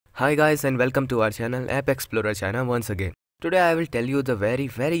Hi guys and welcome to our channel AppExplorerChina once again. Today I will tell you the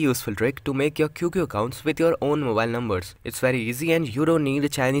very useful trick to make your QQ accounts with your own mobile numbers. It's very easy and you don't need a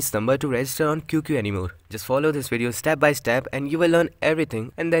Chinese number to register on QQ anymore. Just follow this video step by step and you will learn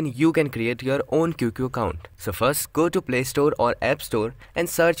everything, and then you can create your own QQ account. So first go to Play Store or App Store and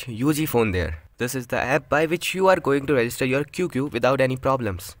search ugPhone there. This is the app by which you are going to register your QQ without any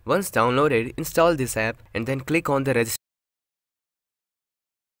problems. Once downloaded, install this app and then click on the register.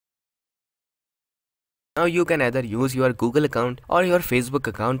 Now you can either use your Google account or your Facebook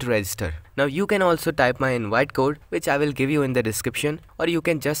account to register. Now you can also type my invite code, which I will give you in the description, or you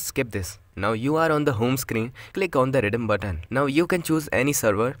can just skip this. Now you are on the home screen, click on the redeem button. Now you can choose any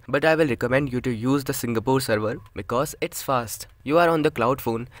server, but I will recommend you to use the Singapore server because it's fast. You are on the cloud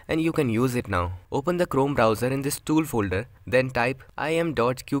phone and you can use it now. Open the Chrome browser in this tool folder, then type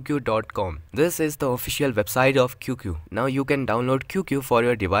im.qq.com. This is the official website of QQ. Now you can download QQ for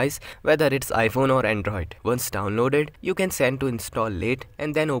your device, whether it's iPhone or Android. Once downloaded, you can send to install late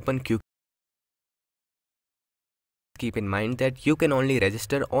and then open QQ. Keep in mind that you can only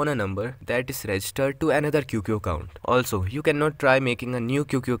register on a number that is registered to another QQ account. Also, you cannot try making a new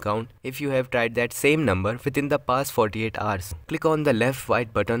QQ account if you have tried that same number within the past 48 hours. Click on the left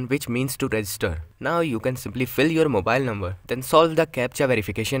white button, which means to register. Now you can simply fill your mobile number, then solve the CAPTCHA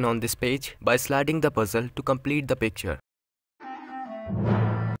verification on this page by sliding the puzzle to complete the picture.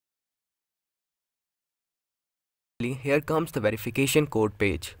 Here comes the verification code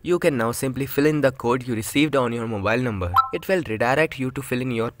page. You can now simply fill in the code you received on your mobile number. It will redirect you to fill in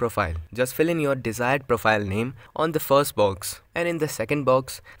your profile. Just fill in your desired profile name on the first box, and in the second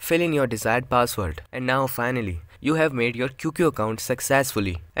box, fill in your desired password. And now finally, you have made your QQ account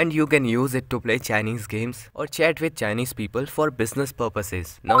successfully, and you can use it to play Chinese games or chat with Chinese people for business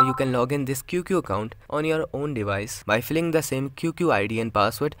purposes. Now you can log in this QQ account on your own device by filling the same QQ ID and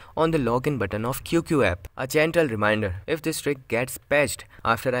password on the login button of QQ app. A gentle reminder, if this trick gets patched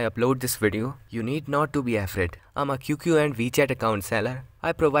after I upload this video, you need not to be afraid. I'm a QQ and WeChat account seller.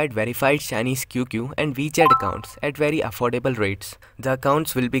 I provide verified Chinese QQ and WeChat accounts at very affordable rates. The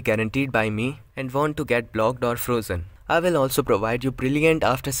accounts will be guaranteed by me and won't to get blocked or frozen. I will also provide you brilliant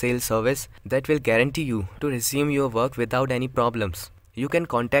after-sales service that will guarantee you to resume your work without any problems. You can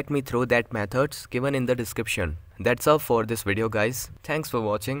contact me through that methods given in the description. That's all for this video guys. Thanks for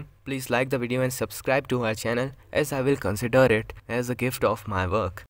watching. Please like the video and subscribe to our channel, as I will consider it as a gift of my work.